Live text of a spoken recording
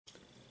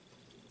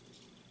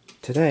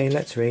Today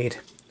let's read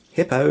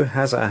Hippo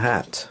Has a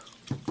Hat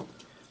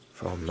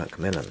from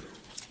Macmillan.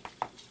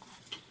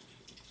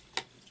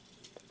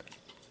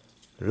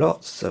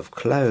 Lots of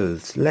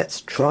clothes, let's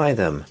try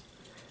them.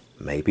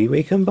 Maybe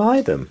we can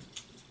buy them.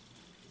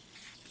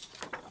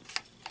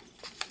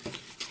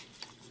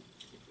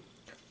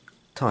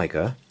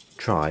 Tiger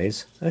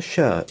tries a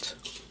shirt.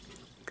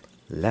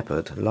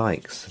 Leopard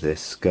likes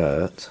this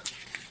skirt.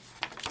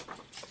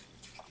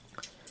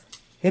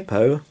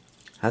 Hippo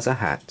has a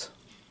hat.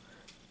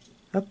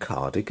 A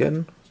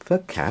cardigan for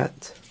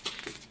cat.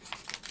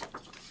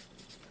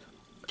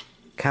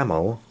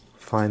 Camel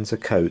finds a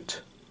coat.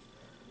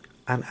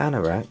 An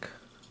anorak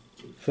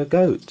for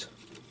goat.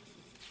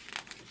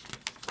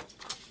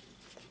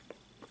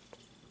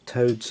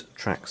 Toad's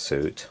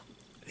tracksuit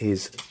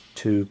is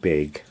too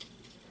big.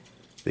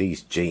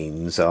 These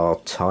jeans are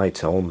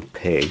tight on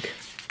pig.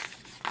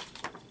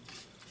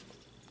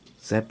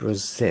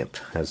 Zebra's zip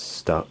has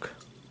stuck.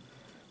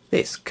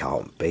 This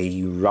can't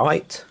be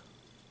right,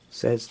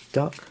 says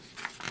Duck.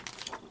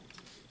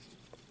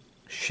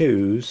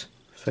 Shoes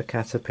for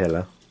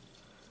caterpillar.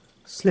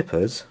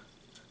 Slippers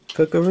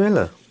for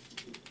gorilla.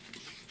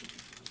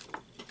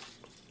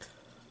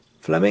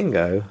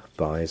 Flamingo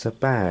buys a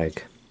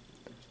bag.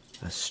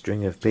 A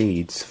string of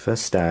beads for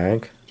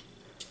stag.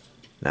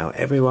 Now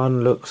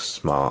everyone looks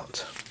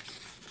smart.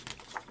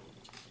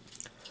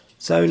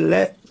 So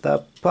let the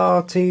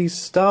party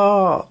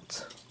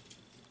start.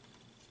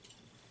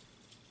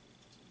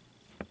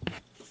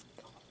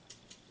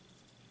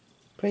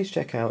 Please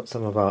check out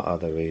some of our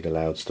other Read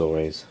Aloud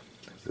stories.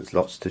 There's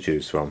lots to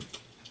choose from.